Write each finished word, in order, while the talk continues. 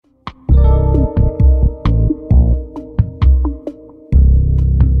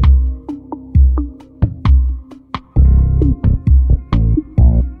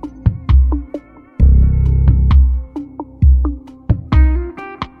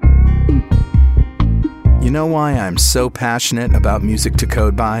You know why I'm so passionate about Music to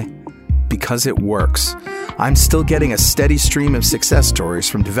Code By? Because it works. I'm still getting a steady stream of success stories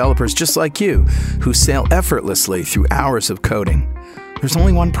from developers just like you who sail effortlessly through hours of coding. There's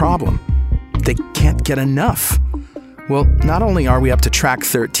only one problem. They can't get enough. Well, not only are we up to track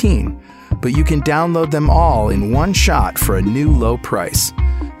 13, but you can download them all in one shot for a new low price.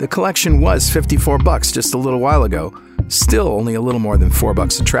 The collection was $54 just a little while ago. Still only a little more than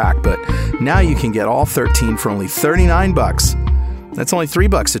 $4 a track, but now you can get all 13 for only $39. That's only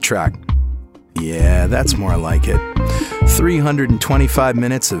 $3 a track. Yeah, that's more like it. 325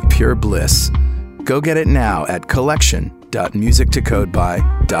 minutes of pure bliss. Go get it now at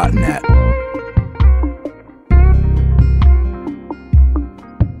collection.musictocodeby.net.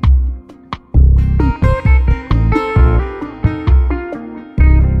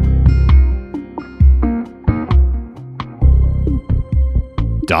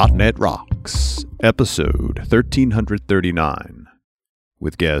 .NET Rocks, episode 1339,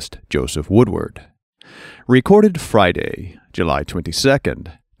 with guest Joseph Woodward. Recorded Friday, July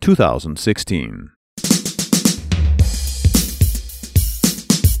 22nd, 2016.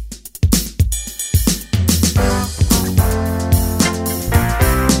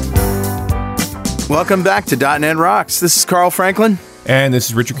 Welcome back to .NET Rocks. This is Carl Franklin. And this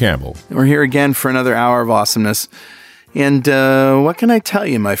is Richard Campbell. We're here again for another hour of awesomeness. And what can I tell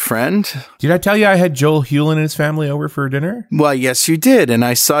you, my friend? Did I tell you I had Joel Hewlin and his family over for dinner? Well, yes, you did. And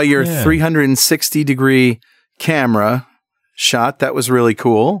I saw your 360-degree camera shot. That was really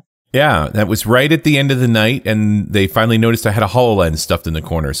cool. Yeah, that was right at the end of the night, and they finally noticed I had a HoloLens stuffed in the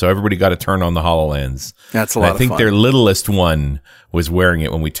corner, so everybody got to turn on the HoloLens. That's a lot of fun. I think their littlest one was wearing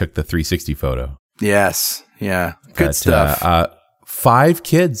it when we took the 360 photo. Yes, yeah. Good stuff. 5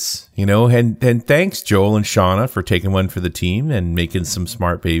 kids, you know, and thanks, Joel and Shauna, for taking one for the team and making some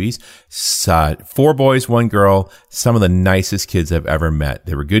smart babies. 4 boys, 1 girl, some of the nicest kids I've ever met.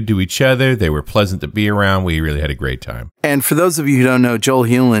 They were good to each other. They were pleasant to be around. We really had a great time. And for those of you who don't know, Joel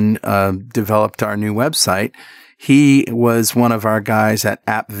Hewlin developed our new website. He was one of our guys at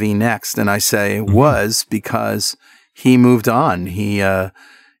AppVNext, and I say was because he moved on. He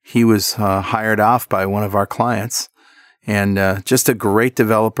was hired off by one of our clients. And just a great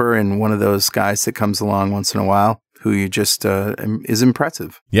developer and one of those guys that comes along once in a while who you just is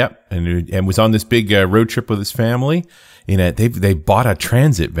impressive. Yep, and was on this big road trip with his family. You know, they bought a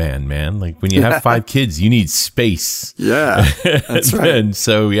transit van, man. Like when you have 5 kids, you need space. Yeah, that's right. And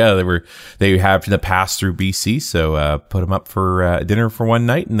so they happened to pass through BC, so put them up for dinner for one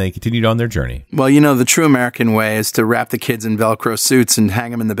night, and they continued on their journey. Well, you know, the true American way is to wrap the kids in Velcro suits and hang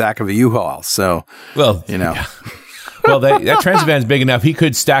them in the back of a U-Haul. So, well, you know. Yeah. Well, that transit van's big enough. He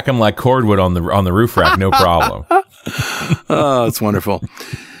could stack them like cordwood on the roof rack, no problem. Oh, it's wonderful.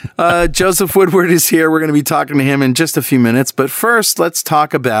 Joseph Woodward is here. We're going to be talking to him in just a few minutes. But first, let's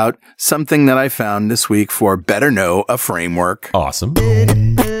talk about something that I found this week for Better Know a Framework. Awesome. All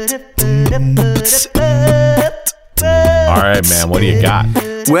right, man. What do you got?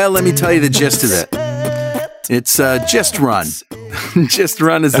 Well, let me tell you the gist of it. It's Just Run. Just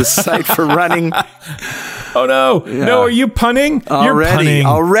Run is a site for running. Oh, no. Yeah. No, are you punning? You're punning.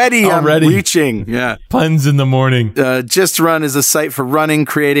 Already. I'm reaching. Yeah. Puns in the morning. Just Run is a site for running,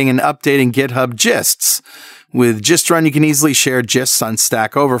 creating, and updating GitHub gists. With Just Run, you can easily share gists on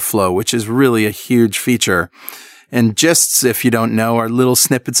Stack Overflow, which is really a huge feature. And gists, if you don't know, are little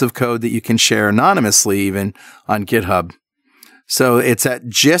snippets of code that you can share anonymously even on GitHub. So it's at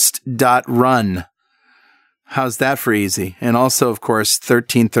gist.run. How's that for easy? And also, of course,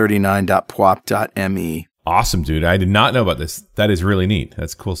 1339.pwop.me. Awesome, dude. I did not know about this. That is really neat.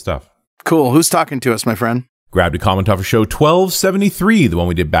 That's cool stuff. Cool. Who's talking to us, my friend? Grabbed a comment off of show 1273, the one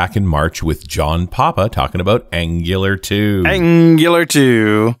we did back in March with John Papa talking about Angular 2. Angular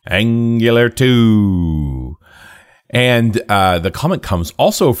 2. Angular 2. And the comment comes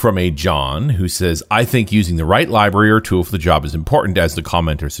also from a John who says, I think using the right library or tool for the job is important, as the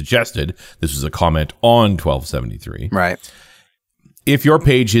commenter suggested. This was a comment on 1273. Right. If your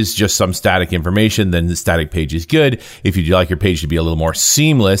page is just some static information, then the static page is good. If you'd like your page to be a little more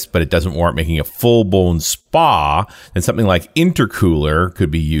seamless, but it doesn't warrant making a full-blown spa, then something like Intercooler could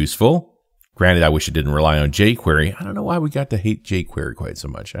be useful. Granted, I wish it didn't rely on jQuery. I don't know why we got to hate jQuery quite so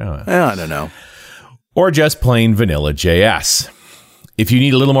much. I don't know. Or just plain vanilla JS. If you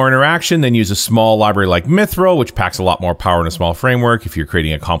need a little more interaction, then use a small library like Mithril, which packs a lot more power in a small framework. If you're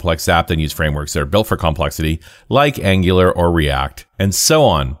creating a complex app, then use frameworks that are built for complexity, like Angular or React, and so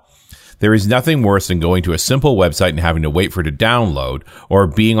on. There is nothing worse than going to a simple website and having to wait for it to download, or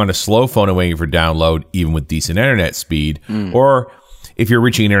being on a slow phone and waiting for download, even with decent internet speed, or if you're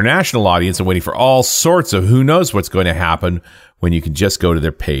reaching an international audience and waiting for all sorts of who knows what's going to happen when you can just go to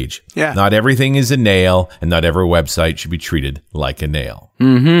their page. Yeah. Not everything is a nail, and not every website should be treated like a nail.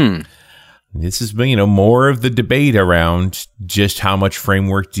 Mm-hmm. This is, more of the debate around just how much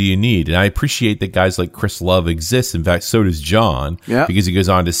framework do you need. And I appreciate that guys like Chris Love exist. In fact, so does John, because he goes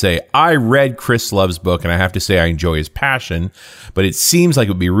on to say, I read Chris Love's book, and I have to say I enjoy his passion, but it seems like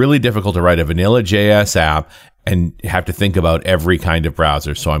it would be really difficult to write a vanilla JS app and have to think about every kind of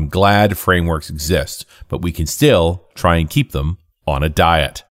browser. So I'm glad frameworks exist, but we can still try and keep them on a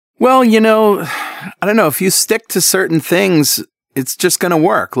diet. Well, I don't know. If you stick to certain things, it's just going to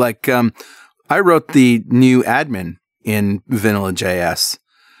work. Like, I wrote the new admin in vanilla JS,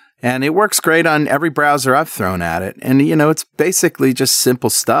 and it works great on every browser I've thrown at it. And, it's basically just simple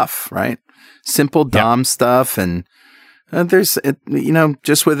stuff, right? Simple DOM stuff. And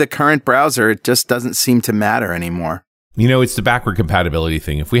just with the current browser, it just doesn't seem to matter anymore. It's the backward compatibility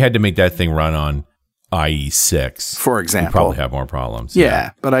thing. If we had to make that thing run on IE6, for example, we'd probably have more problems.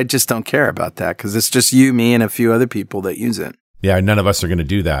 Yeah, but I just don't care about that because it's just you, me, and a few other people that use it. Yeah, none of us are going to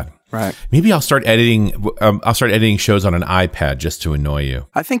do that. Right. Maybe I'll start editing. I'll start editing shows on an iPad just to annoy you.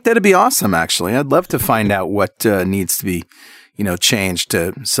 I think that'd be awesome. Actually, I'd love to find out what needs to be, changed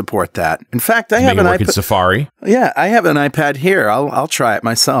to support that. In fact, I have an iPad in Safari. Yeah, I have an iPad here. I'll try it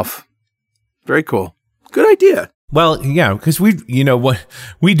myself. Very cool. Good idea. Well, yeah, because we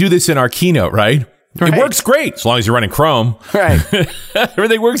do this in our keynote, right? It works great as long as you're running Chrome. Right.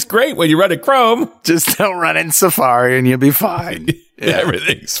 Everything works great when you run in Chrome. Just don't run in Safari and you'll be fine. Yeah.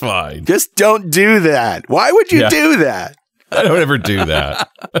 Everything's fine. Just don't do that. Why would you do that? I don't ever do that.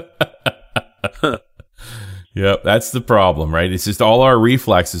 Yep, that's the problem, right? It's just all our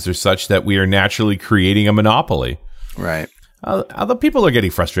reflexes are such that we are naturally creating a monopoly. Right. Although people are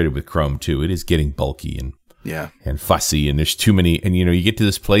getting frustrated with Chrome too. It is getting bulky and fussy, and there's too many. And you get to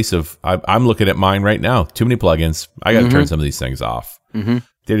this place of I'm looking at mine right now. Too many plugins. I got to turn some of these things off. Mm-hmm.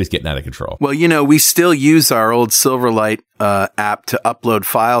 They're just getting out of control. Well, we still use our old Silverlight app to upload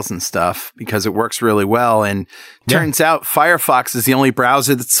files and stuff because it works really well. And turns out Firefox is the only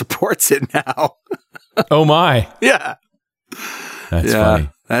browser that supports it now. Oh my! Yeah, that's funny.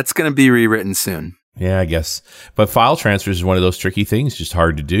 That's going to be rewritten soon. Yeah, I guess. But file transfers is one of those tricky things, just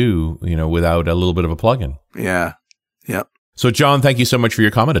hard to do, without a little bit of a plugin. Yeah. Yep. So, John, thank you so much for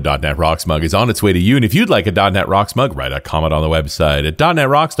your comment. A .NET Rocks mug is on its way to you. And if you'd like a .NET Rocks mug, write a comment on the website at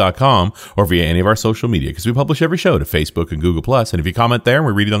 .NETRocks.com or via any of our social media, because we publish every show to Facebook and Google+. And if you comment there and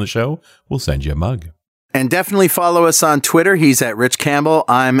we read it on the show, we'll send you a mug. And definitely follow us on Twitter. He's at Rich Campbell.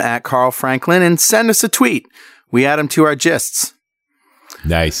 I'm at Carl Franklin. And send us a tweet. We add them to our gists.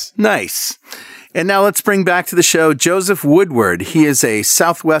 Nice. And now let's bring back to the show Joseph Woodward. He is a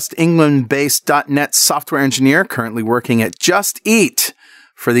Southwest England-based .NET software engineer currently working at Just Eat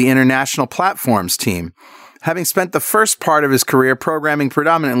for the International Platforms team. Having spent the first part of his career programming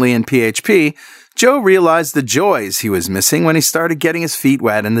predominantly in PHP, Joe realized the joys he was missing when he started getting his feet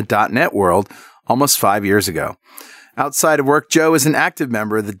wet in the .NET world almost 5 years ago. Outside of work, Joe is an active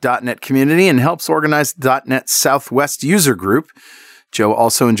member of the .NET community and helps organize the .NET Southwest user group. Joe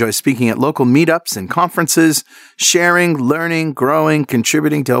also enjoys speaking at local meetups and conferences, sharing, learning, growing,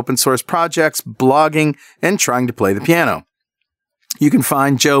 contributing to open source projects, blogging, and trying to play the piano. You can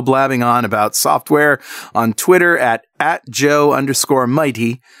find Joe blabbing on about software on Twitter at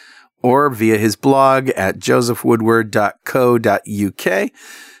 @Joe_mighty or via his blog at josephwoodward.co.uk.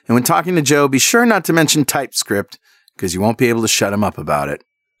 And when talking to Joe, be sure not to mention TypeScript because you won't be able to shut him up about it.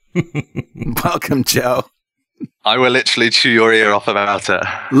 Welcome, Joe. I will literally chew your ear off about it.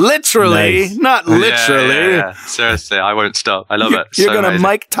 Literally, nice. Not literally. Yeah. Seriously, I won't stop. I love it. You're going to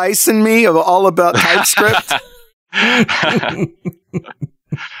Mike Tyson me all about TypeScript?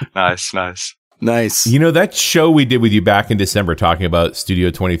 Nice. Nice. That show we did with you back in December talking about Studio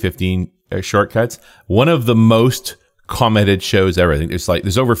 2015 shortcuts, one of the most commented shows ever. I think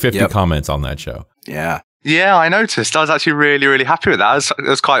there's over 50 comments on that show. Yeah. Yeah, I noticed. I was actually really, really happy with that. I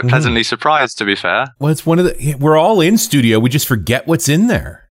was quite pleasantly surprised, to be fair. Well, it's we're all in Studio. We just forget what's in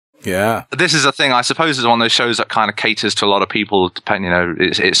there. Yeah. This is a thing, I suppose, is one of those shows that kind of caters to a lot of people. Depending,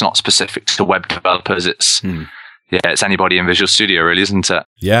 it's not specific to web developers. It's anybody in Visual Studio, really, isn't it?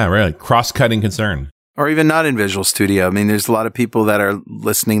 Yeah, really. Cross-cutting concern. Or even not in Visual Studio. I mean, there's a lot of people that are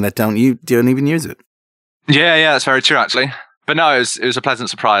listening that don't even use it. Yeah, that's very true, actually. But no, it was a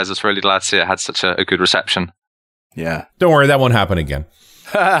pleasant surprise. I was really glad to see it had such a good reception. Yeah. Don't worry, that won't happen again.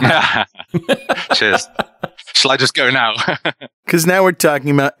 Cheers. Shall I just go now? Because now we're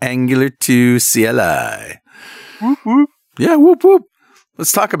talking about Angular 2 CLI. Whoop, whoop. Yeah, whoop, whoop.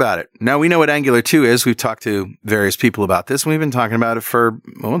 Let's talk about it. Now, we know what Angular 2 is. We've talked to various people about this, and we've been talking about it for,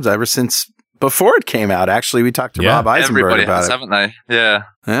 ever since before it came out. Actually, we talked to Rob Eisenberg about it. Haven't they? Yeah.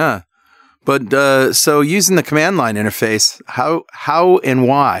 Yeah. But so using the command line interface, how and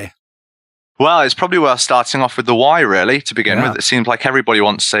why? Well, it's probably worth starting off with the why, really, to begin with. It seems like everybody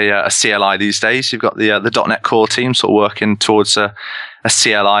wants a CLI these days. You've got the .NET Core team sort of working towards a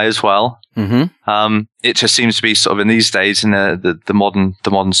CLI as well. Mm-hmm. It just seems to be sort of in these days in the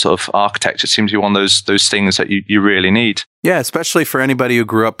modern sort of architecture, it seems to be one of those things that you really need. Yeah, especially for anybody who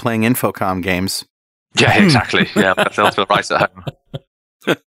grew up playing Infocom games. Yeah, exactly. Yeah, they'll feel right at home.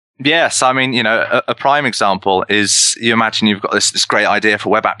 Yes, I mean, a prime example is you imagine you've got this great idea for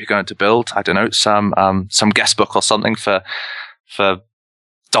a web app you're going to build. I don't know, some guest book or something for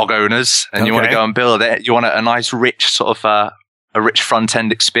dog owners, and you want to go and build it. You want a nice, rich sort of a rich front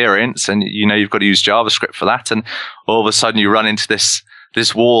end experience, and you've got to use JavaScript for that. And all of a sudden, you run into this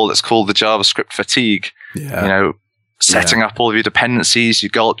wall that's called the JavaScript fatigue. Yeah. Setting up all of your dependencies, your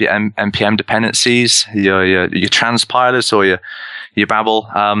gulp, your npm dependencies, your transpilers or your Babel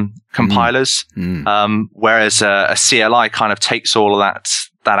compilers. Whereas a CLI kind of takes all of that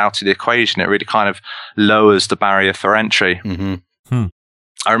out of the equation. It really kind of lowers the barrier for entry. Mm-hmm.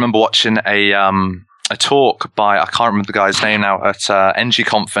 I remember watching a talk by, I can't remember the guy's name now, at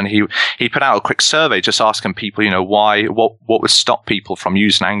NGConf, and he put out a quick survey just asking people, what would stop people from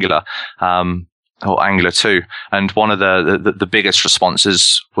using Angular. Or Angular 2. And one of the biggest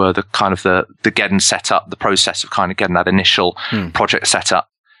responses were the kind of the getting set up, the process of kind of getting that initial project set up.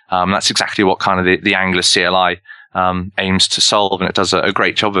 That's exactly what kind of the Angular CLI aims to solve, and it does a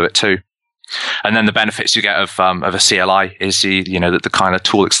great job of it too. And then the benefits you get of a CLI is the kind of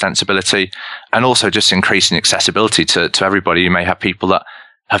tool extensibility, and also just increasing accessibility to everybody. You may have people that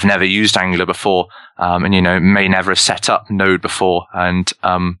have never used Angular before, and may never have set up Node before, and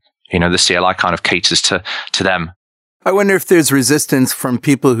the CLI kind of caters to them. I wonder if there's resistance from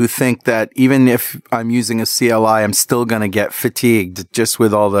people who think that even if I'm using a CLI, I'm still going to get fatigued just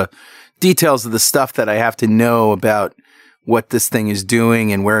with all the details of the stuff that I have to know about what this thing is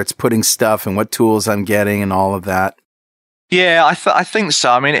doing and where it's putting stuff and what tools I'm getting and all of that. Yeah, I think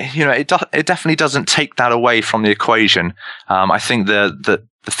so. I mean, it definitely doesn't take that away from the equation. I think the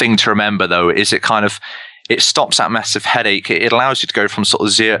thing to remember though is it stops that massive headache. It allows you to go from sort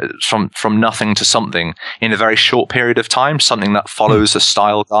of zero, from nothing to something in a very short period of time, something that follows the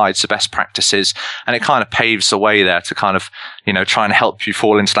style guides, the best practices, and it kind of paves the way there to kind of, try and help you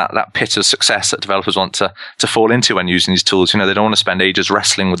fall into that pit of success that developers want to fall into when using these tools. They don't want to spend ages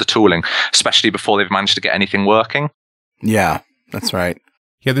wrestling with the tooling, especially before they've managed to get anything working. Yeah, that's right.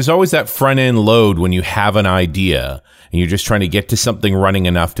 Yeah, there's always that front end load when you have an idea and you're just trying to get to something running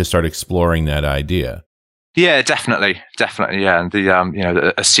enough to start exploring that idea. Yeah, definitely. Yeah. And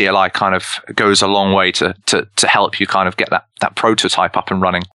a CLI kind of goes a long way to help you kind of get that prototype up and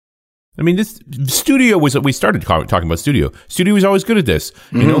running. I mean, this Studio we started talking about Studio. Studio was always good at this.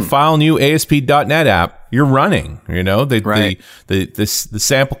 File new ASP.NET app, you're running, the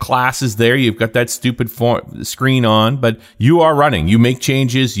sample class is there. You've got that stupid screen on, but you are running. You make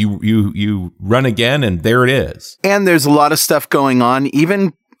changes, you run again, and there it is. And there's a lot of stuff going on,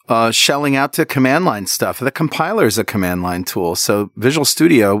 even shelling out to command line stuff. The compiler is a command line tool. So Visual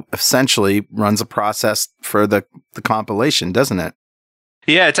Studio essentially runs a process for the compilation, doesn't it?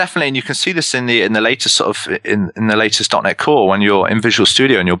 Yeah, definitely. And you can see this in the latest sort of in the latest .NET Core. When you're in Visual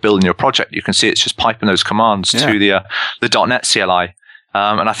Studio and you're building your project, you can see it's just piping those commands to the .NET CLI.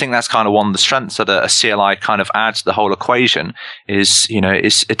 And I think that's kind of one of the strengths that a CLI kind of adds to the whole equation is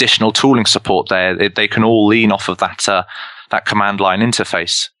additional tooling support there. They can all lean off of that command line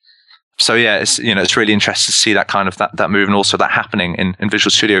interface. So yeah, it's really interesting to see that kind of that move, and also that happening in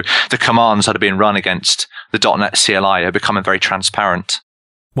Visual Studio. The commands that are being run against the .NET CLI are becoming very transparent.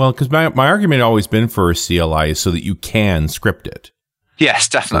 Well, because my argument had always been for a CLI is so that you can script it. Yes,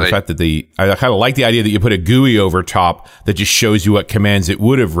 definitely. So the fact that I kind of like the idea that you put a GUI over top that just shows you what commands it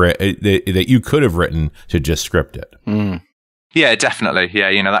would have that you could have written to just script it. Mm. Yeah, definitely.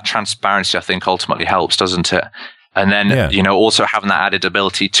 Yeah, that transparency I think ultimately helps, doesn't it? And then, also having that added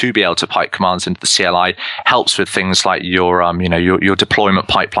ability to be able to pipe commands into the CLI helps with things like your deployment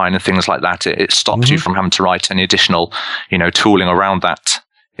pipeline and things like that. It stops you from having to write any additional, tooling around that.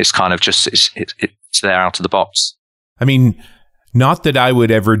 It's kind of just, it's there out of the box. I mean, not that I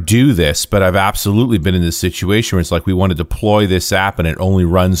would ever do this, but I've absolutely been in this situation where it's like we want to deploy this app and it only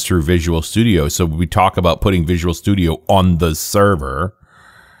runs through Visual Studio. So we talk about putting Visual Studio on the server.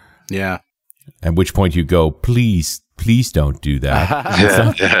 Yeah. At which point you go, please don't do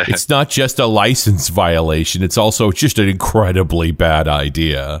that. It's not just a license violation. It's also just an incredibly bad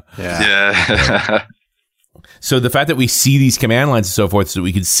idea. Yeah. So the fact that we see these command lines and so forth, so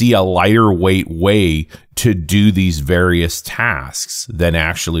we can see a lighter weight way to do these various tasks than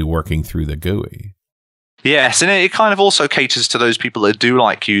actually working through the GUI. Yes, and it kind of also caters to those people that do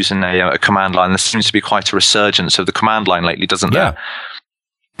like using a command line. There seems to be quite a resurgence of the command line lately, doesn't there?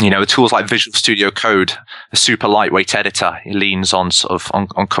 You know, tools like Visual Studio Code, a super lightweight editor, it leans on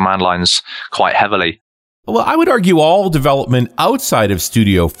on command lines quite heavily. Well, I would argue all development outside of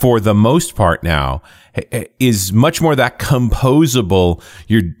Studio, for the most part now, is much more that composable.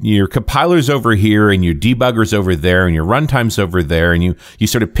 Your compiler's over here and your debugger's over there and your runtime's over there, and you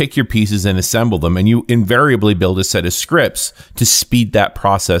sort of pick your pieces and assemble them, and you invariably build a set of scripts to speed that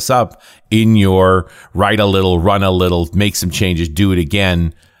process up in your write a little, run a little, make some changes, do it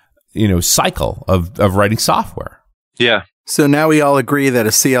again, cycle of writing software. Yeah. So now we all agree that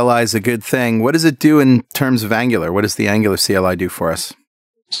a CLI is a good thing. What does it do in terms of Angular? What does the Angular CLI do for us?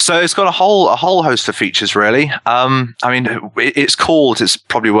 So it's got a whole host of features, really. It's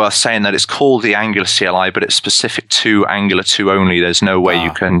probably worth saying that it's called the Angular CLI, but it's specific to Angular 2 only. There's no way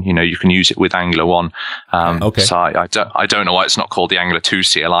you can use it with Angular 1. Okay. So I don't know why it's not called the Angular 2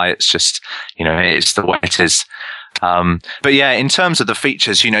 CLI. It's just, it's the way it is. But yeah, in terms of the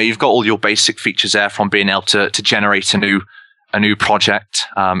features, you've got all your basic features there, from being able to generate a new project.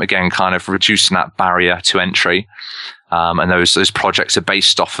 Again, kind of reducing that barrier to entry. And those projects are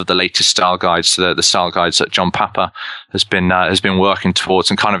based off of the latest style guides, the style guides that John Papa has been working towards,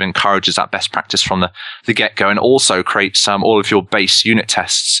 and kind of encourages that best practice from the get-go, and also creates all of your base unit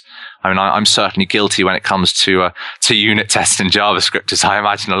tests. I mean, I'm certainly guilty when it comes to unit tests in JavaScript, as I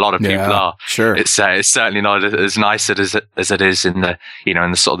imagine a lot of people are. Sure. It's certainly not as nice as it is in the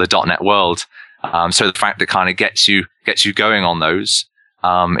in the sort of the .NET world. So the fact that it kind of gets you going on those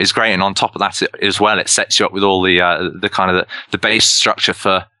is great, and on top of that as well, it sets you up with all the kind of the base structure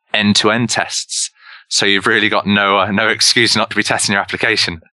for end-to-end tests. So you've really got no excuse not to be testing your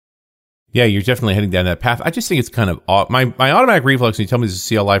application. Yeah, you're definitely heading down that path. I just think it's kind of odd. My automatic reflex when you tell me this is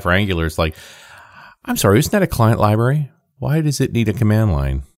CLI for Angular is like, I'm sorry, isn't that a client library? Why does it need a command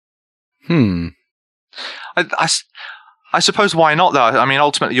line? I suppose why not, though? I mean,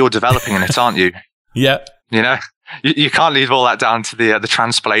 ultimately you're developing in it, aren't you? Yeah. You can't leave all that down to the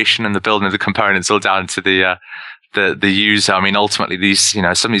transpilation and the building of the components, all down to the user. I mean, ultimately these,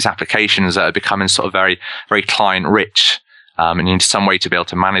 some of these applications that are becoming sort of very, very client rich, and you need some way to be able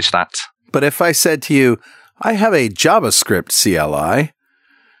to manage that. But if I said to you, I have a JavaScript CLI,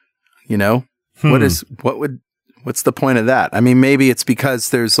 what's the point of that? I mean, maybe it's because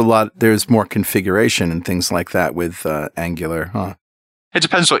there's more configuration and things like that with Angular, huh? It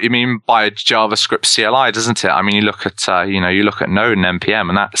depends what you mean by a JavaScript CLI, doesn't it? I mean, you look at Node and NPM,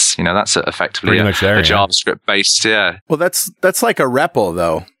 and that's effectively a JavaScript based, yeah. Well, that's like a REPL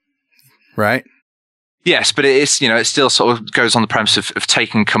though, right? Yes, but it is, it still sort of goes on the premise of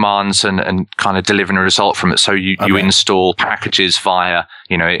taking commands and kind of delivering a result from it. So you install packages via,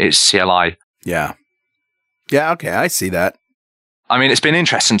 it's CLI. Yeah. Yeah, okay, I see that. I mean, it's been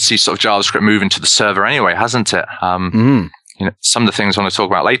interesting to see sort of JavaScript move into the server anyway, hasn't it? Some of the things I want to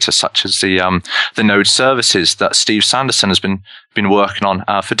talk about later, such as the Node services that Steve Sanderson has been working on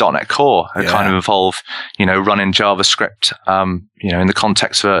for .NET Core, kind of involve running JavaScript in the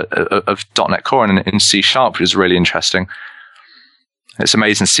context of .NET Core and in C#, which is really interesting. It's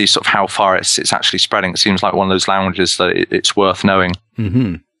amazing to see sort of how far it's actually spreading. It seems like one of those languages that it's worth knowing.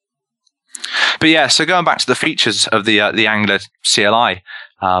 Mm-hmm. But yeah, so going back to the features of the Angular CLI,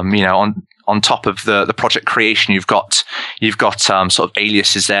 on top of the project creation, you've got sort of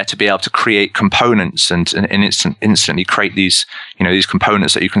aliases there to be able to create components and instantly create these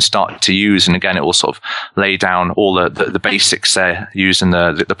components that you can start to use. And again, it will sort of lay down all the basics there using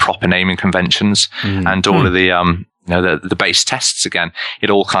the proper naming conventions and all of the base tests. Again, it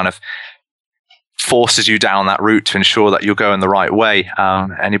all kind of forces you down that route to ensure that you're going the right way.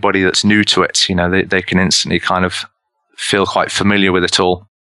 Anybody that's new to it, they can instantly kind of feel quite familiar with it all.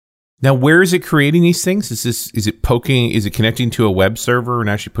 Now, where is it creating these things? Is it connecting to a web server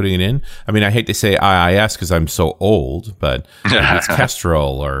and actually putting it in? I mean, I hate to say IIS because I'm so old, but it's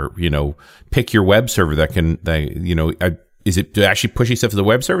Kestrel or, pick your web server is it actually pushing stuff to the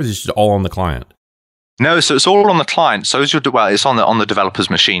web server? Or is it just all on the client? No, so it's all on the client. So as it's on the developer's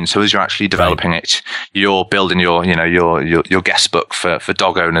machine. So as you're actually developing it, you're building your guest book for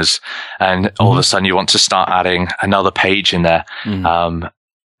dog owners, and all of a sudden you want to start adding another page in there.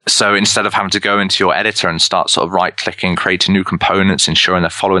 So instead of having to go into your editor and start sort of right-clicking, creating new components, ensuring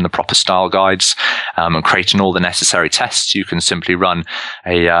they're following the proper style guides, and creating all the necessary tests, you can simply run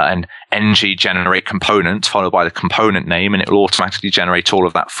an ng generate component followed by the component name, and it will automatically generate all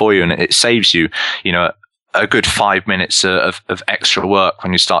of that for you. And it saves you, a good 5 minutes of extra work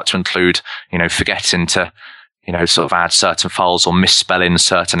when you start to include, forgetting to, sort of add certain files or misspelling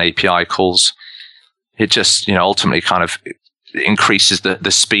certain API calls. It just, ultimately kind of increases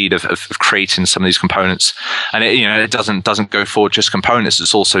the speed of creating some of these components. And it doesn't go for just components.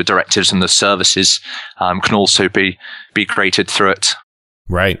 It's also directives, and the services can also be created through it.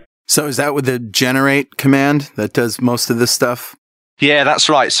 Right. So is that with the generate command that does most of this stuff? Yeah, that's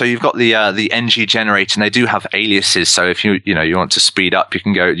right. So you've got the ng generate, and they do have aliases. So if you want to speed up, you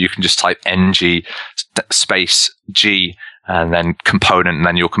can just type ng space g and then component and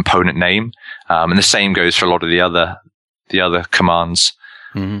then your component name. And the same goes for a lot of the other commands.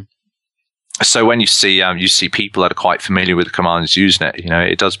 Mm-hmm. So when you see people that are quite familiar with the commands using it,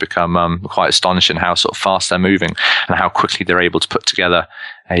 it does become quite astonishing how sort of fast they're moving and how quickly they're able to put together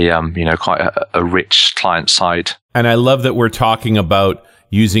quite a rich client side. And I love that we're talking about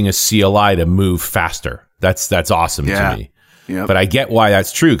using a CLI to move faster. That's awesome to me. Yep. But I get why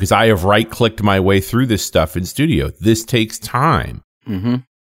that's true, because I have right-clicked my way through this stuff in Studio. This takes time. Mm-hmm.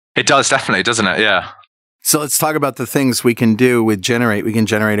 It does, definitely, doesn't it? Yeah. So let's talk about the things we can do with generate. We can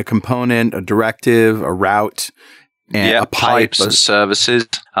generate a component, a directive, a route, and a pipe. Pipes, services.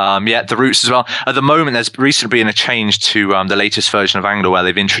 The routes as well. At the moment, there's recently been a change to the latest version of Angular where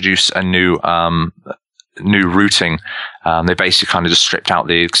they've introduced a new routing. They basically kind of just stripped out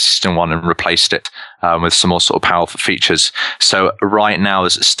the existing one and replaced it with some more sort of powerful features. So right now,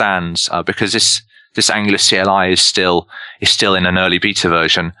 as it stands, because this Angular CLI is still in an early beta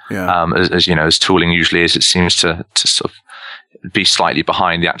version, as tooling usually is, it seems to sort of be slightly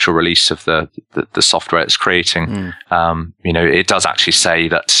behind the actual release of the software it's creating. It does actually say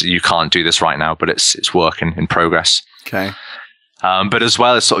that you can't do this right now, but it's work in progress. Okay. But as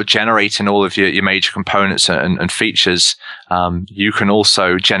well as sort of generating all of your major components and features, you can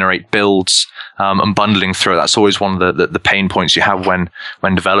also generate builds and bundling through it. That's always one of the pain points you have when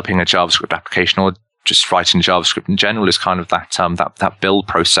developing a JavaScript application or just writing JavaScript in general, is kind of that build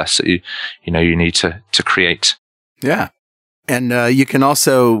process that you need to create. Yeah, and you can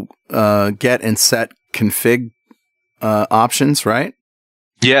also get and set config options, right?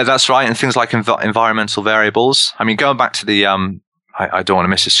 Yeah, that's right, and things like environmental variables. I mean, going back to the I don't want to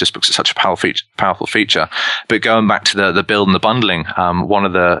miss this just because it's such a powerful feature. But going back to the build and the bundling, one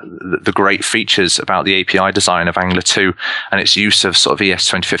of the great features about the API design of Angular 2 and its use of sort of ES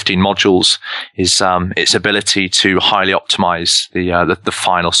 2015 modules is its ability to highly optimize the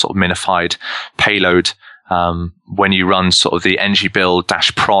final sort of minified payload. When you run sort of the ng-build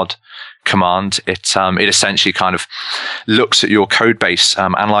 -prod command, it essentially kind of looks at your code base,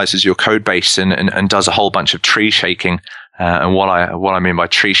 analyzes your code base, and does a whole bunch of tree shaking. And what I mean by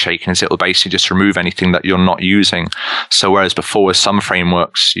tree shaking is it will basically just remove anything that you're not using. So whereas before with some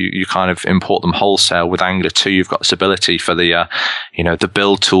frameworks you kind of import them wholesale, with Angular 2 you've got this ability for the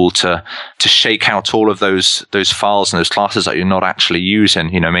build tool to shake out all of those files and those classes that you're not actually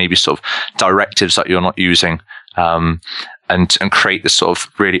using. Maybe sort of directives that you're not using. And create this sort of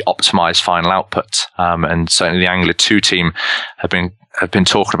really optimized final output. And certainly the Angular 2 team have been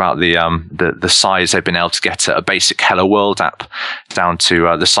talking about the size they've been able to get a basic Hello World app down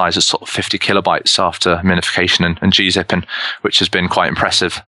to the size of sort of 50 kilobytes after minification and gzipping, which has been quite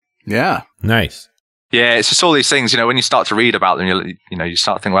impressive. Yeah. Nice. Yeah, it's just all these things, when you start to read about them, you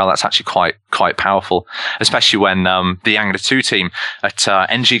start to think, well, that's actually quite powerful, especially when the Angular 2 team at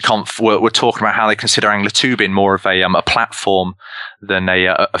ngconf were talking about how they consider Angular 2 being more of a platform than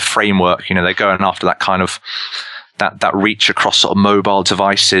a framework. They're going after that kind of that reach across sort of mobile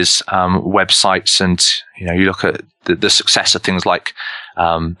devices, websites, and you look at the success of things like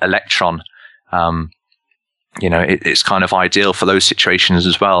Electron. It's kind of ideal for those situations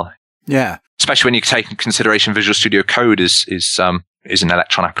as well. Yeah. Especially when you take into consideration Visual Studio Code is an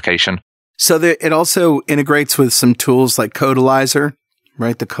Electron application. So it also integrates with some tools like Codalizer,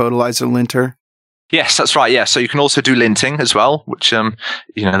 right? The Codalizer linter. Yes, that's right. Yeah, so you can also do linting as well, which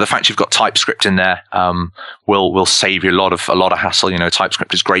the fact you've got TypeScript in there will save you a lot of hassle.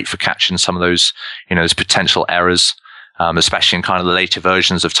 TypeScript is great for catching some of those those potential errors, especially in kind of the later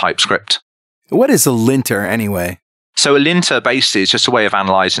versions of TypeScript. What is a linter anyway? So a linter basically is just a way of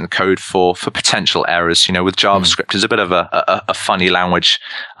analyzing the code for potential errors. With JavaScript, it's a bit of a funny language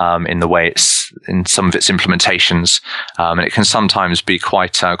in the way it's in some of its implementations, and it can sometimes be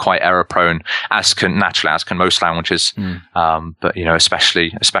quite error prone, as can most languages, but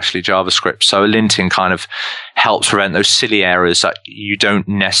especially JavaScript. So linting kind of helps prevent those silly errors that you don't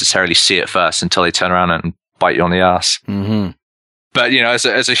necessarily see at first until they turn around and bite you on the ass. Mm-hmm. But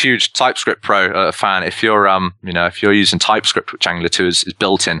as a huge TypeScript fan, if you're using TypeScript, which Angular 2 is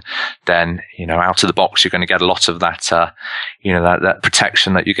built in, then out of the box you're going to get a lot of that that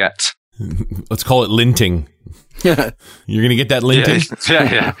protection that you get. Let's call it linting. You're going to get that linting.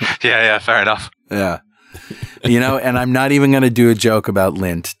 Yeah. Fair enough. Yeah. And I'm not even going to do a joke about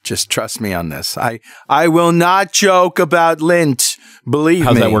lint. Just trust me on this. I will not joke about lint. Believe me.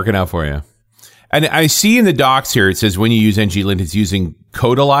 How's that working out for you? And I see in the docs here, it says when you use NGLint, it's using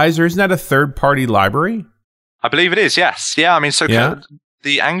Codalyzer. Isn't that a third-party library? I believe it is, yes. Yeah, I mean,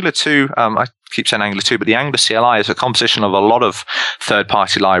 the Angular 2, I keep saying Angular 2, but the Angular CLI is a composition of a lot of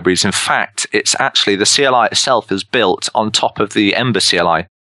third-party libraries. In fact, it's actually, the CLI itself is built on top of the Ember CLI.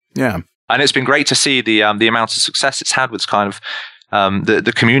 Yeah. And it's been great to see the amount of success it's had with kind of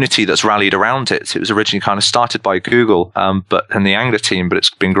the community that's rallied around it. It was originally kind of started by Google, and the Angular team, but it's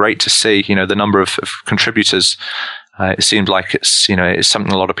been great to see, the number of contributors. It seems like it's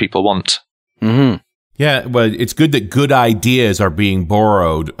something a lot of people want. Mm-hmm. Yeah, well, it's good that good ideas are being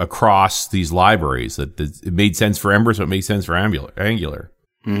borrowed across these libraries. That it made sense for Ember, so it makes sense for Angular.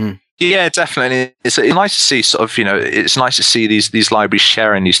 Mm-hmm. Yeah, definitely. It's nice to see it's nice to see these libraries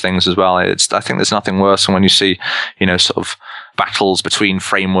sharing these things as well. I think there's nothing worse than when you see, sort of battles between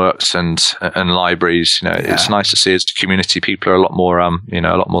frameworks and libraries. It's nice to see as a community, people are a lot more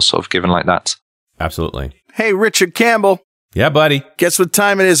sort of given like that. Absolutely. Hey, Richard Campbell. Yeah, buddy. Guess what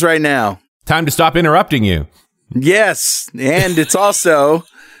time it is right now? Time to stop interrupting you. Yes, and it's also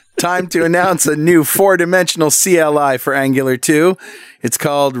time to announce a new 4-dimensional CLI for Angular 2. It's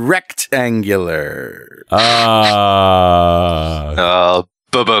called Rectangular.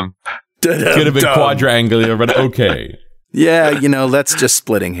 Boom. Could have been quadrangular, but okay. Yeah, that's just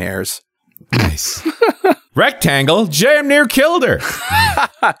splitting hairs. Nice. Rectangle, jam near killed her.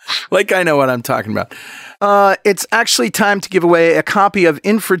 Like I know what I'm talking about. It's actually time to give away a copy of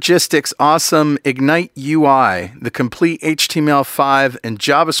Infragistics' awesome Ignite UI, the complete HTML5 and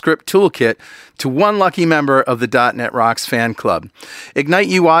JavaScript toolkit, to one lucky member of the .NET Rocks fan club. Ignite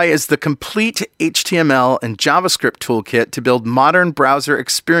UI is the complete HTML and JavaScript toolkit to build modern browser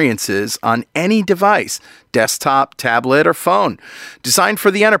experiences on any device, desktop, tablet, or phone. Designed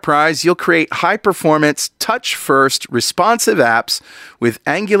for the enterprise, you'll create high-performance, touch-first, responsive apps with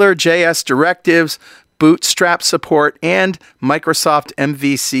Angular JS directives, Bootstrap support, and Microsoft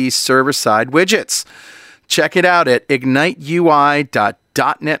MVC server-side widgets. Check it out at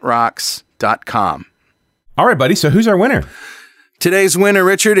igniteui.netrocks.com. All right, buddy. So who's our winner? Today's winner,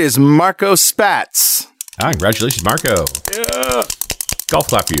 Richard, is Marco Spatz. Congratulations, Marco. Yeah. Golf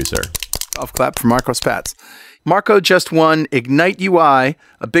clap for you, sir. Golf clap for Marco Spatz. Marco just won Ignite UI,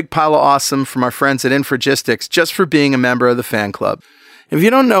 a big pile of awesome from our friends at Infragistics, just for being a member of the fan club. If you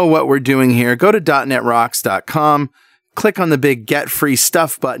don't know what we're doing here, go to .netrocks.com, click on the big Get Free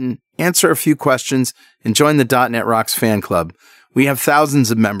Stuff button, answer a few questions, and join the .NET Rocks fan club. We have thousands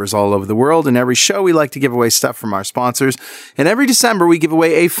of members all over the world, and every show we like to give away stuff from our sponsors. And every December, we give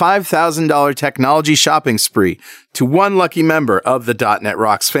away a $5,000 technology shopping spree to one lucky member of the .NET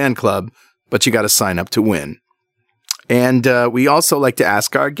Rocks fan club, but you got to sign up to win. And we also like to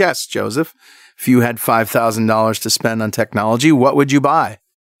ask our guests, Joseph, if you had $5,000 to spend on technology, what would you buy?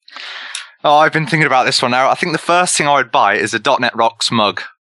 Oh, I've been thinking about this one now. I think the first thing I would buy is a .NET Rocks mug.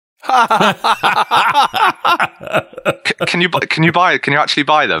 Can you actually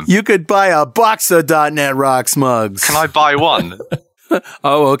buy them? You could buy a box of .NET Rocks mugs. Can I buy one?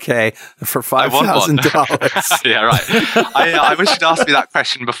 Oh, okay. For $5,000. Yeah, right. I wish you'd asked me that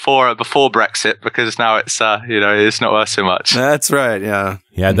question before Brexit, because now it's it's not worth so much. That's right. Yeah.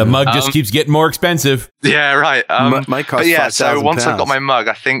 Yeah. The mug just keeps getting more expensive. Yeah. Right. Might cost £5,000. So once I've got my mug,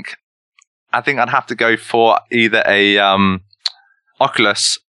 I think I'd have to go for either a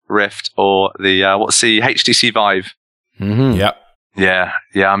Oculus Rift or the HTC Vive. Mm-hmm. Yep. Yeah,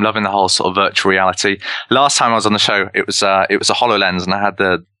 I'm loving the whole sort of virtual reality. Last time I was on the show, it was a HoloLens, and I had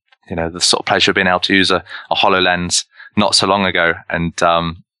the sort of pleasure of being able to use a HoloLens not so long ago, and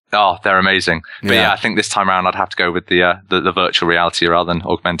they're amazing. But yeah, I think this time around I'd have to go with the virtual reality rather than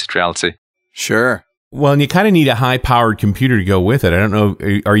augmented reality. Sure. Well, and you kind of need a high-powered computer to go with it. I don't know,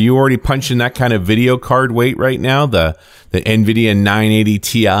 are you already punching that kind of video card weight right now? The NVIDIA 980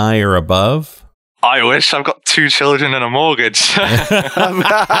 Ti or above? I wish. I've got 2 children and a mortgage. So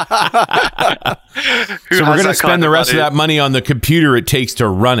we're going to spend the rest of that money on the computer it takes to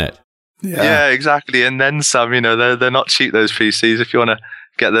run it. Yeah, exactly. And then some, they're not cheap, those PCs, if you want to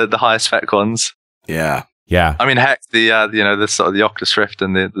get the higher spec ones. Yeah. Yeah. I mean, heck, the sort of the Oculus Rift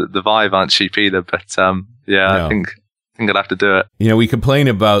and the Vive aren't cheap either, but no. I think I'd have to do it. We complain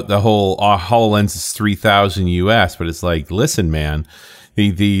about the whole HoloLens is $3,000 US, but it's like, listen, man,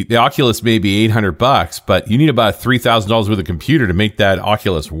 the Oculus may be $800, but you need about $3,000 worth of computer to make that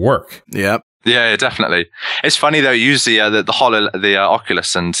Oculus work. Yep. Yeah, definitely. It's funny though. You use the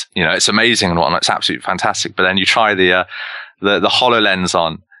Oculus, and it's amazing and whatnot. It's absolutely fantastic. But then you try the HoloLens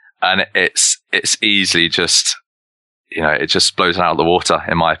on, and it's easily just it just blows it out of the water.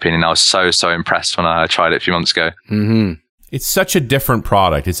 In my opinion, I was so impressed when I tried it a few months ago. Mm-hmm. It's such a different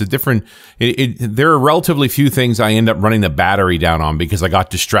product. It's a different. There are relatively few things I end up running the battery down on because I got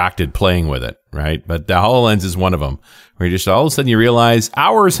distracted playing with it, right? But the HoloLens is one of them, where you just all of a sudden you realize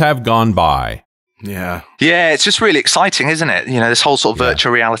hours have gone by. Yeah. Yeah, it's just really exciting, isn't it? This whole sort of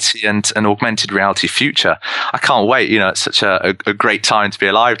virtual reality and augmented reality future. I can't wait. It's such a great time to be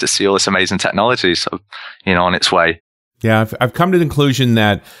alive to see all this amazing technology sort of, on its way. Yeah, I've come to the conclusion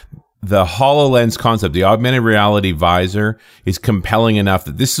that the HoloLens concept, the augmented reality visor, is compelling enough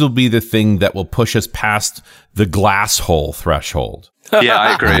that this will be the thing that will push us past the glass hole threshold. Yeah,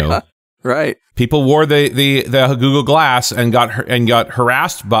 I agree. Right. People wore the Google Glass and got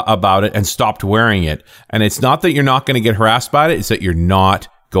harassed about it and stopped wearing it. And it's not that you're not going to get harassed about it; it's that you're not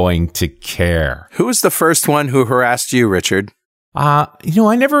going to care. Who was the first one who harassed you, Richard? I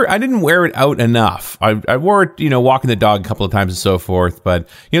didn't wear it out enough. I wore it, walking the dog a couple of times and so forth. But,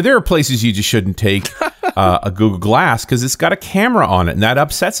 there are places you just shouldn't take a Google Glass because it's got a camera on it, and that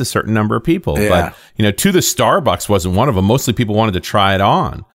upsets a certain number of people. Yeah. But, to the Starbucks wasn't one of them. Mostly people wanted to try it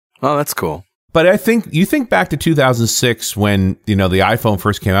on. Oh, that's cool. But I think you think back to 2006 when, the iPhone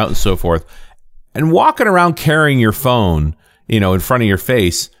first came out and so forth, and walking around carrying your phone, in front of your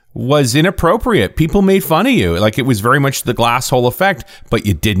face was inappropriate. People made fun of you. Like, it was very much the glass hole effect, but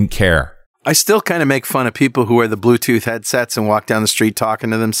you didn't care. I still kind of make fun of people who wear the Bluetooth headsets and walk down the street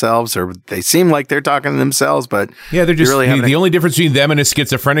talking to themselves, or they seem like they're talking to themselves, but yeah, they're just really the only difference between them and a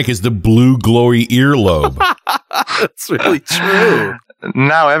schizophrenic is the blue glowy earlobe. That's really true.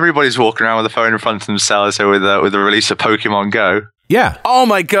 Now everybody's walking around with a phone in front of themselves with the release of Pokemon Go. Yeah. Oh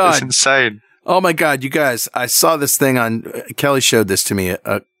my God. It's insane. Oh my God, you guys, I saw this thing on, Kelly showed this to me,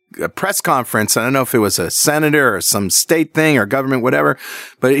 a press conference. I don't know if it was a senator or some state thing or government, whatever,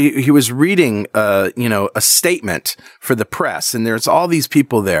 but he was reading, a statement for the press, and there's all these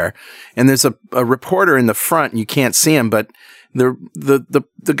people there, and there's a reporter in the front, and you can't see him, but the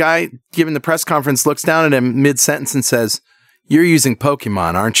guy giving the press conference looks down at him mid-sentence and says, "You're using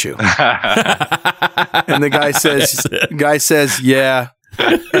Pokemon, aren't you?" And the guy says, "Yeah."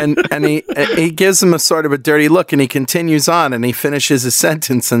 And he gives him a sort of a dirty look, and he continues on, and he finishes his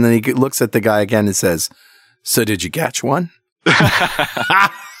sentence, and then he looks at the guy again and says, "So did you catch one?" And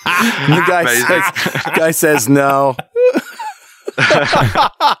the guy says, "No."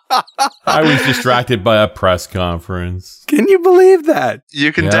 I was distracted by a press conference. Can you believe that?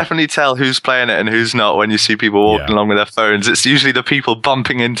 You can definitely tell who's playing it and who's not when you see people walking along with their phones. It's usually the people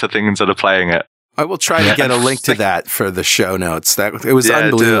bumping into things that are playing it. I will try to get a link to that for the show notes. It was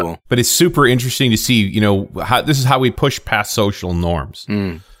unbelievable. But it's super interesting to see, this is how we push past social norms.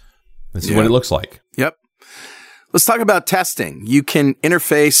 This is what it looks like. Yep. Let's talk about testing. You can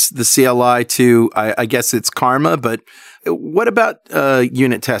interface the CLI to, I guess it's Karma, but what about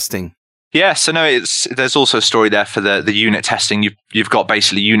unit testing? Yeah, so no, there's also a story there for the unit testing. You've got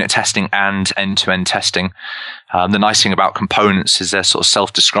basically unit testing and end-to-end testing. The nice thing about components is they're sort of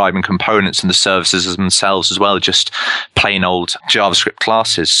self-describing components, and the services themselves as well are just plain old JavaScript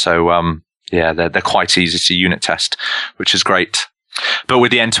classes. So they're quite easy to unit test, which is great. But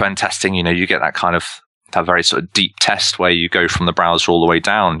with the end-to-end testing, you get that very sort of deep test where you go from the browser all the way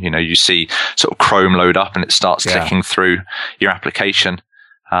down. You see sort of Chrome load up and it starts clicking through your application.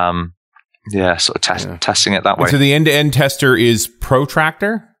 Testing it that way. So the end-to-end tester is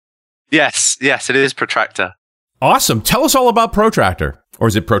Protractor? Yes, it is Protractor. Awesome. Tell us all about Protractor. Or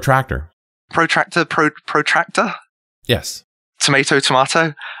is it Protractor? Protractor? Yes. Tomato.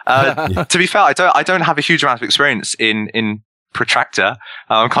 To be fair, I don't have a huge amount of experience in Protractor.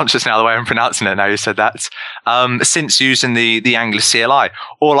 I'm conscious now the way I'm pronouncing it now you said that. Since using the Angular CLI,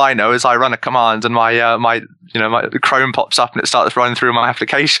 all I know is I run a command and my Chrome pops up and it starts running through my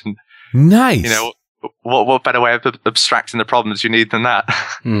application. Nice. What better way of abstracting the problems you need than that?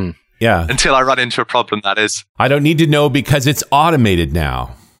 Yeah. Until I run into a problem, that is. I don't need to know because it's automated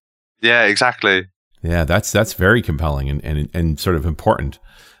now. Yeah, exactly. Yeah, that's very compelling and sort of important.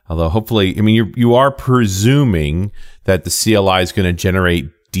 Although hopefully, you are presuming that the CLI is going to generate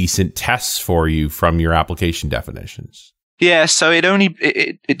decent tests for you from your application definitions? Yeah, so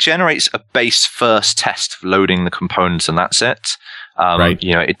it generates a base first test of loading the components, and that's it. Right.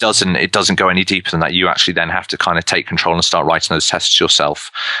 It doesn't go any deeper than that. You actually then have to kind of take control and start writing those tests yourself.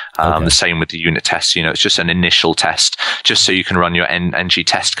 The same with the unit tests. It's just an initial test, just so you can run your ng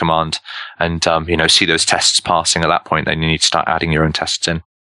test command and see those tests passing. At that point, then you need to start adding your own tests in.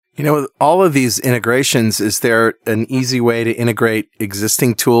 All of these integrations, is there an easy way to integrate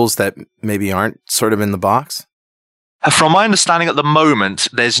existing tools that maybe aren't sort of in the box? From my understanding at the moment,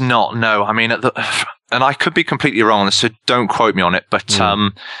 there's not. No, I mean, and I could be completely wrong on this, so don't quote me on it. But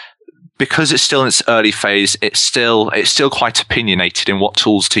because it's still in its early phase, it's still quite opinionated in what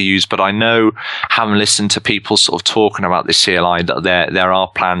tools to use. But I know, having listened to people sort of talking about the CLI, that there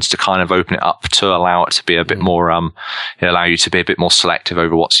are plans to kind of open it up to allow it to be a bit more, allow you to be a bit more selective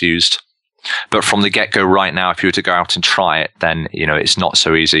over what's used. But from the get-go right now, if you were to go out and try it, then it's not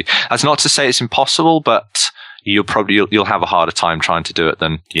so easy. That's not to say it's impossible, but you'll have a harder time trying to do it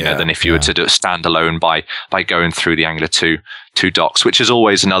than if you were to do it standalone by going through the Angular 2 docs, which is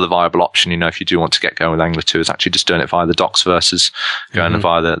always another viable option. If you do want to get going with Angular 2, is actually just doing it via the docs versus going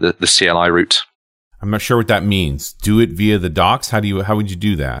via the CLI route. I'm not sure what that means. Do it via the docs? How would you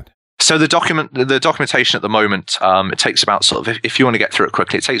do that? So the documentation at the moment, it takes about sort of, if you want to get through it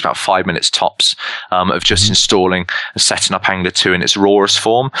quickly, it takes about 5 minutes tops of just installing and setting up Angular 2 in its rawest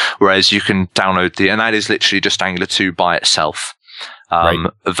form, whereas you can download and that is literally just Angular 2 by itself,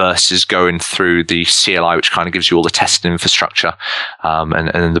 versus going through the CLI, which kind of gives you all the testing infrastructure,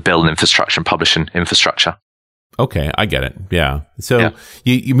 and the building infrastructure and publishing infrastructure. Okay, I get it. Yeah. So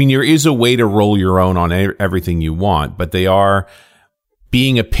you mean there is a way to roll your own on everything you want, but they are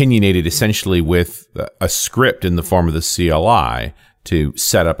being opinionated essentially with a script in the form of the CLI to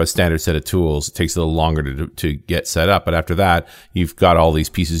set up a standard set of tools. It takes a little longer to get set up, but after that, you've got all these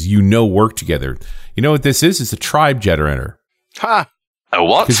pieces work together. You know what this is? It's a tribe generator. Ha! A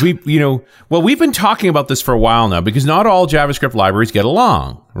what? Because we've been talking about this for a while now, because not all JavaScript libraries get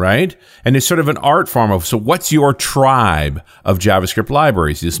along, right? And it's sort of an art form of, so what's your tribe of JavaScript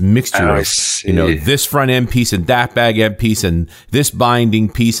libraries? This mixture of, this front end piece and that back end piece and this binding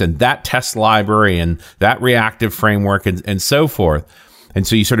piece and that test library and that reactive framework and so forth. And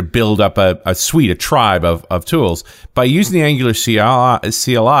so you sort of build up a suite, a tribe of tools. By using the Angular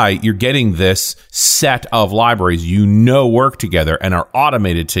CLI, you're getting this set of libraries work together and are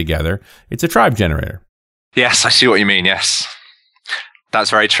automated together. It's a tribe generator. Yes, I see what you mean. Yes, that's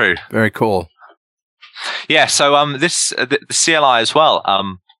very true. Very cool. Yeah, so the CLI as well.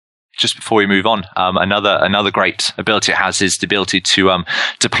 Just before we move on, another great ability it has is the ability to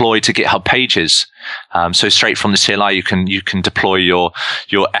deploy to GitHub pages. So straight from the CLI, you can deploy your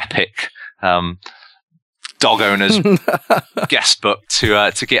epic dog owner's guest book to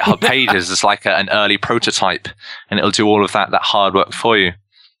GitHub pages as like an early prototype, and it'll do all of that hard work for you.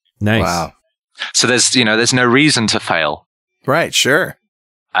 Nice. Wow. So there's no reason to fail. Right. Sure.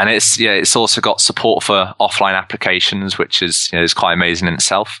 And it's also got support for offline applications, which is quite amazing in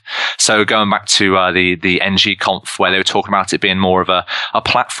itself. So going back to the NG conf, where they were talking about it being more of a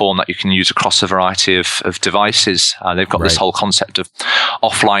platform that you can use across a variety of devices, they've got this whole concept of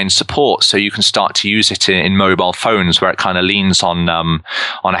offline support. So you can start to use it in mobile phones, where it kind of leans on a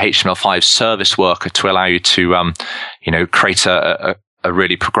HTML5 service worker to allow you to create a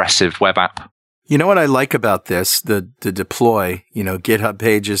really progressive web app. You know what I like about this, the deploy, GitHub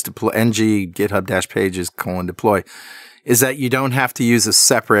pages, deploy, ng GitHub -pages, deploy, is that you don't have to use a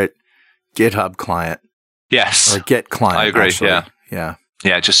separate GitHub client. Yes. Or Git client. I agree. Actually. Yeah.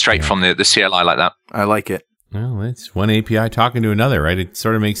 Yeah, just straight from the CLI like that. I like it. Well, it's one API talking to another, right? It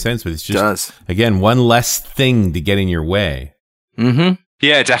sort of makes sense, but it's just, again, one less thing to get in your way. Mm-hmm.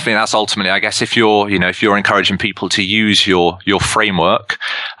 Yeah, definitely. That's ultimately, I guess, if you're encouraging people to use your framework,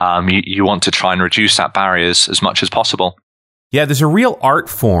 you want to try and reduce that barriers as much as possible. Yeah, there's a real art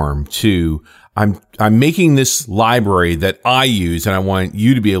form to, I'm making this library that I use and I want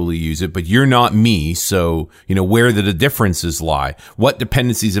you to be able to use it, but you're not me. So, where the differences lie. What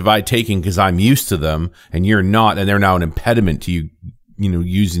dependencies have I taken because I'm used to them and you're not, and they're now an impediment to you,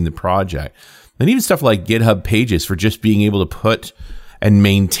 using the project. And even stuff like GitHub pages for just being able to put and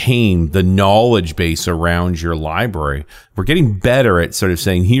maintain the knowledge base around your library. We're getting better at sort of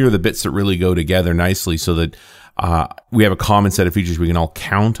saying, here are the bits that really go together nicely so that we have a common set of features we can all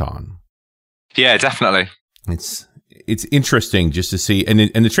count on. Yeah, definitely. It's interesting just to see. And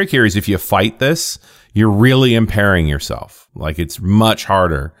the trick here is if you fight this, you're really impairing yourself. Like, it's much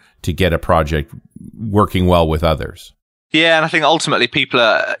harder to get a project working well with others. Yeah, and I think ultimately people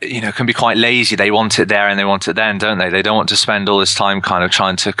are, can be quite lazy. They want it there and they want it then, don't they? They don't want to spend all this time kind of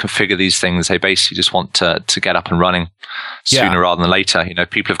trying to configure these things. They basically just want to get up and running sooner rather than later.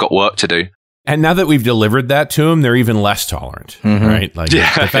 People have got work to do. And now that we've delivered that to them, they're even less tolerant, right? Like the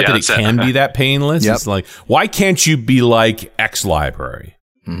fact that it can be that painless, it's like, why can't you be like X library?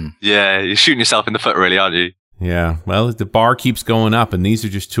 Yeah, you're shooting yourself in the foot, really, aren't you? Yeah, well, the bar keeps going up, and these are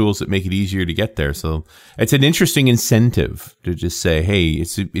just tools that make it easier to get there. So it's an interesting incentive to just say, hey,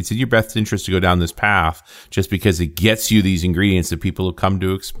 it's in your best interest to go down this path just because it gets you these ingredients that people have come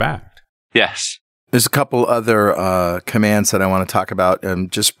to expect. Yes. There's a couple other commands that I want to talk about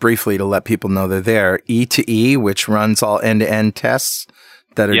just briefly to let people know they're there. E to E, which runs all end-to-end tests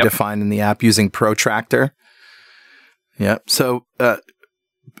that are defined in the app using Protractor. Yep. So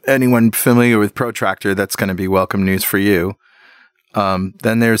anyone familiar with Protractor, that's going to be welcome news for you.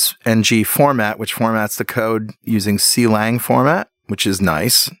 Then there's ng format, which formats the code using CLang format, which is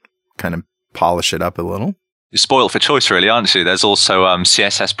nice. Kind of polish it up a little. You're spoiled for choice, really, aren't you? There's also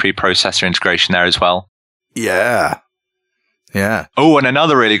CSS preprocessor integration there as well. Yeah. Oh, and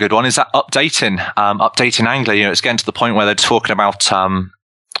another really good one is that updating Angular. It's getting to the point where they're talking about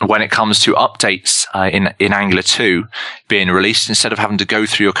when it comes to updates in Angular 2 being released, instead of having to go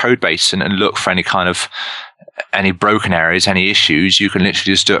through your code base and look for any broken areas, any issues, you can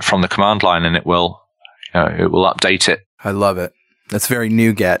literally just do it from the command line and it will update it. I love it. That's very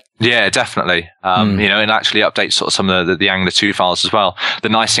NuGet. Yeah, definitely. It actually updates sort of some of the Angular 2 files as well. The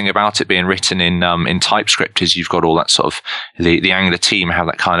nice thing about it being written in TypeScript is you've got all that sort of the Angular team have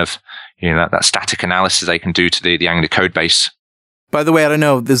that kind of that static analysis they can do to the Angular code base. By the way, I don't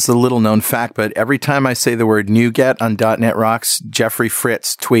know, this is a little known fact, but every time I say the word NuGet on .NET Rocks, Jeffrey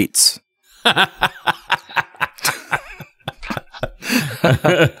Fritz tweets.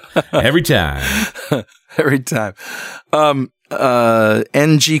 Every time. Every time.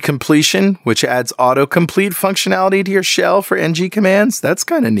 ng completion, which adds autocomplete functionality to your shell for ng commands. That's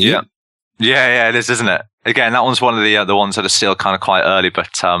kind of neat. Yeah, it is, isn't it? Again, that one's one of the ones that are still kind of quite early, but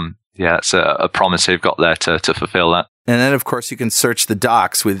it's a promise they've got there to fulfill that. And then, of course, you can search the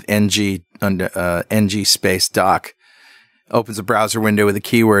docs with ng under ng space doc. Opens a browser window with a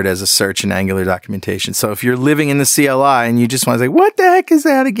keyword as a search in Angular documentation. So if you're living in the CLI and you just want to say, what the heck is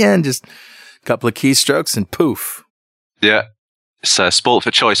that again? Just a couple of keystrokes and poof. Yeah. It's spoiled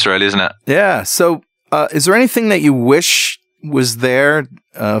for choice, really, isn't it? Yeah. So is there anything that you wish was there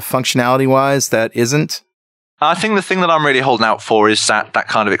functionality-wise that isn't? I think the thing that I'm really holding out for is that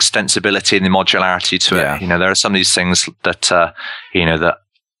kind of extensibility and the modularity to it. There are some of these things that, that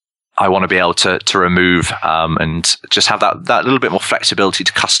I want to be able to remove and just have that little bit more flexibility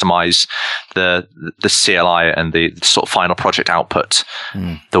to customize the CLI and the sort of final project output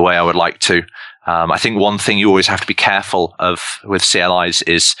the way I would like to. I think one thing you always have to be careful of with CLIs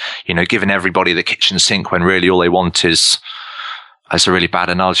is, giving everybody the kitchen sink when really all they want is, it's a really bad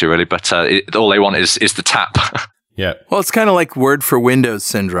analogy, really, but all they want is the tap. Yeah. Well, it's kind of like Word for Windows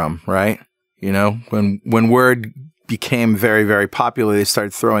syndrome, right? When Word became very, very popular, they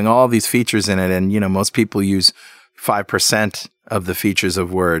started throwing all these features in it, and most people use 5% of the features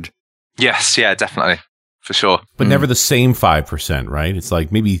of Word. Yes, yeah, definitely, for sure. But never the same 5%, right? It's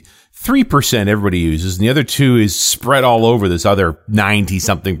like maybe 3% everybody uses, and the other 2 is spread all over this other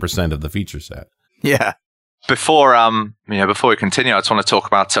 90-something% of the feature set. Yeah. Before we continue, I just want to talk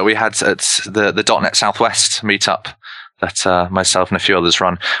about we had the .NET Southwest meetup that myself and a few others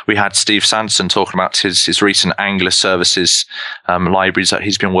run. We had Steve Sanderson talking about his recent Angular services libraries that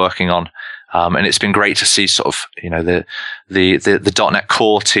he's been working on. And it's been great to see sort of, the .NET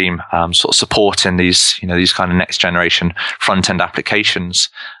Core team, sort of supporting these kind of next generation front end applications.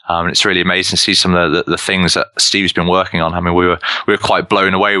 And it's really amazing to see some of the things that Steve's been working on. I mean, we were quite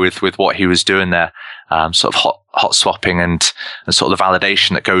blown away with what he was doing there. Sort of hot swapping and sort of the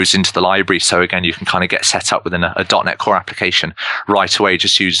validation that goes into the library. So again, you can kind of get set up within a .NET Core application right away,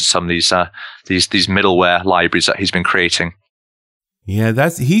 just using some of these middleware libraries that he's been creating. Yeah,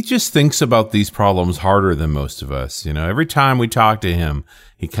 he just thinks about these problems harder than most of us. Every time we talk to him,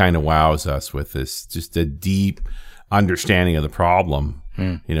 he kind of wows us with this, just a deep understanding of the problem.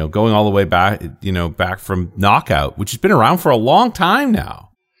 Going all the way back, back from Knockout, which has been around for a long time now.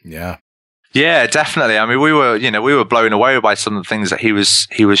 Yeah. Yeah, definitely. I mean, we were blown away by some of the things that he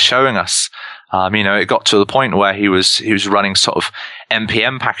was showing us. It got to the point where he was running sort of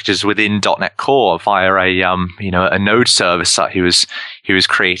NPM packages within .NET Core via a Node service that he was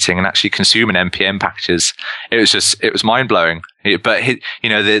creating and actually consuming NPM packages. It was mind blowing. But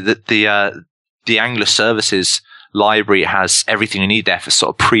the Angular services library has everything you need there for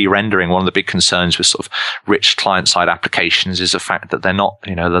sort of pre-rendering. One of the big concerns with sort of rich client-side applications is the fact that they're not,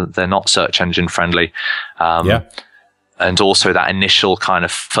 they're not search engine friendly. And also that initial kind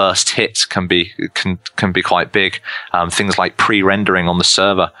of first hit can be quite big. Things like pre-rendering on the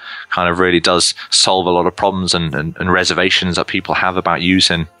server kind of really does solve a lot of problems and reservations that people have about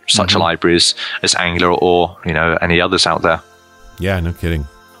using such a library as Angular or, any others out there. Yeah, no kidding.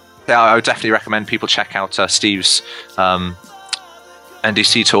 Yeah, I would definitely recommend people check out Steve's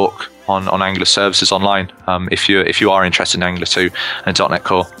NDC talk on Angular services online if you are interested in Angular 2 and .NET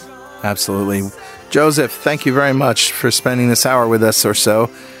Core. Absolutely. Joseph, thank you very much for spending this hour with us or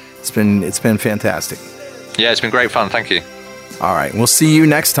so. It's been fantastic. Yeah, it's been great fun. Thank you. All right, we'll see you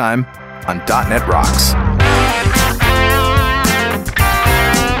next time on .NET Rocks.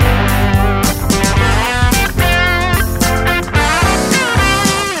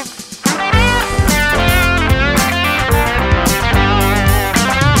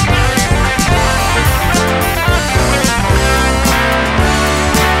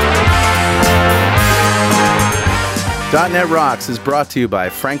 .NET Rocks is brought to you by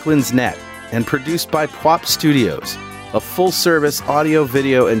Franklin's Net and produced by Pwop Studios, a full-service audio,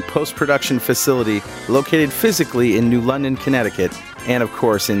 video, and post-production facility located physically in New London, Connecticut, and, of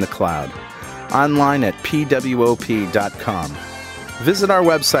course, in the cloud. Online at pwop.com. Visit our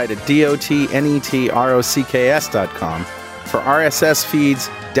website at dotnetrocks.com for RSS feeds,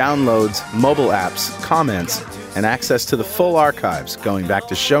 downloads, mobile apps, comments, and access to the full archives going back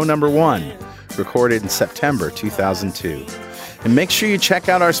to show number 1, recorded in September 2002. And make sure you check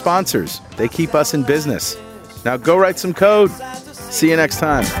out our sponsors. They keep us in business. Now go write some code. See you next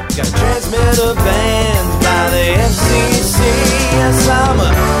time. Got transmitter banned by the FCC. Yes, I'm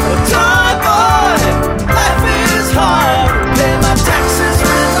a toy boy.